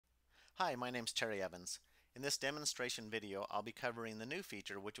Hi, my name's Terry Evans. In this demonstration video, I'll be covering the new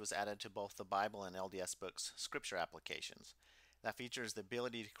feature which was added to both the Bible and LDS Books scripture applications. That feature is the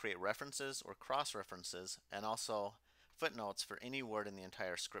ability to create references or cross-references and also footnotes for any word in the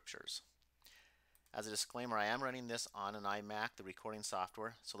entire scriptures. As a disclaimer, I am running this on an iMac, the recording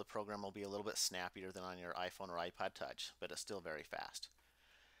software, so the program will be a little bit snappier than on your iPhone or iPod Touch, but it's still very fast.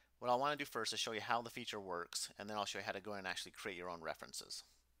 What I'll want to do first is show you how the feature works, and then I'll show you how to go and actually create your own references.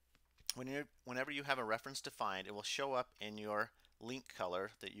 Whenever you have a reference defined, it will show up in your link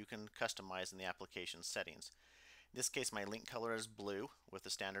color that you can customize in the application settings. In this case, my link color is blue with the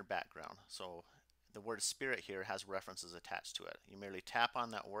standard background. So the word spirit here has references attached to it. You merely tap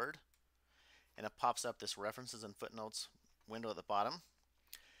on that word and it pops up this references and footnotes window at the bottom.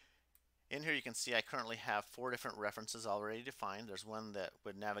 In here you can see I currently have 4 different references already defined. There's one that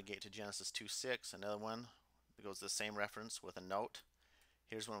would navigate to Genesis 2:6, another one that goes to the same reference with a note.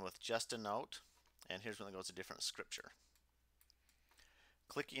 Here's one with just a note, and here's one that goes to different scripture.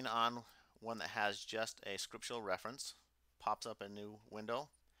 Clicking on one that has just a scriptural reference pops up a new window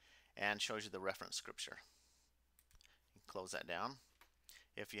and shows you the reference scripture. You can close that down.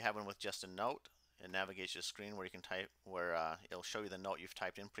 If you have one with just a note, it navigates to a screen where you can type, where it'll show you the note you've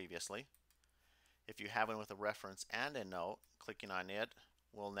typed in previously. If you have one with a reference and a note, clicking on it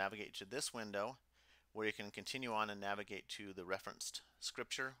will navigate to this window where you can continue on and navigate to the referenced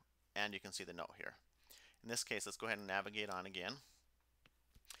scripture, and you can see the note here. In this case, let's go ahead and navigate on again.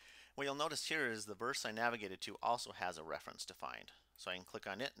 What you'll notice here is the verse I navigated to also has a reference defined. So I can click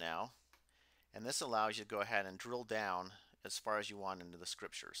on it now, and this allows you to go ahead and drill down as far as you want into the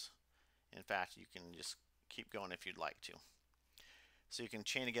scriptures. In fact, you can just keep going if you'd like to. So you can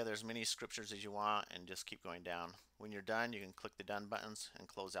chain together as many scriptures as you want and just keep going down. When you're done, you can click the done buttons and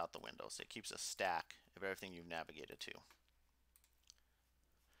close out the window. So it keeps a stack of everything you've navigated to.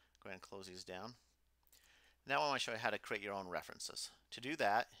 Go ahead and close these down. Now I want to show you how to create your own references. To do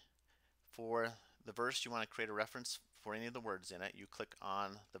that, for the verse you want to create a reference for any of the words in it, you click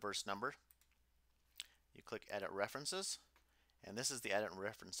on the verse number. You click Edit References, and this is the Edit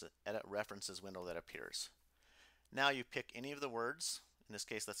References window that appears. Now you pick any of the words. In this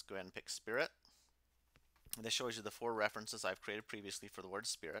case, let's go ahead and pick Spirit. And this shows you the 4 references I've created previously for the word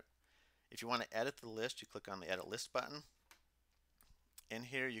Spirit. If you want to edit the list, you click on the Edit List button. In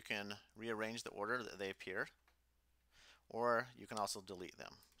here you can rearrange the order that they appear, or you can also delete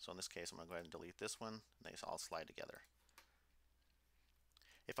them. So in this case, I'm going to go ahead and delete this one, and they all slide together.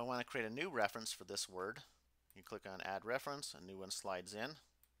 If I want to create a new reference for this word, you click on Add Reference, a new one slides in.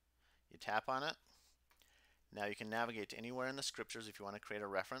 You tap on it. Now you can navigate to anywhere in the scriptures if you want to create a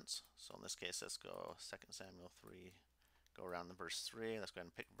reference. So in this case, let's go 2 Samuel 3, go around to verse 3. Let's go ahead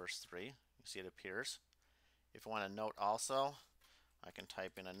and pick verse 3. You see it appears. If I want a note also, I can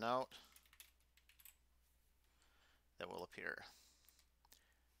type in a note that will appear.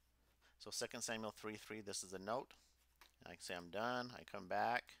 So 2 Samuel 3:3, this is the note. I can say I'm done. I come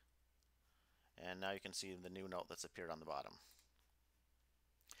back, and now you can see the new note that's appeared on the bottom.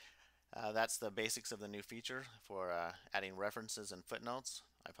 That's the basics of the new feature for adding references and footnotes.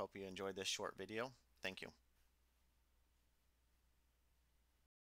 I hope you enjoyed this short video. Thank you.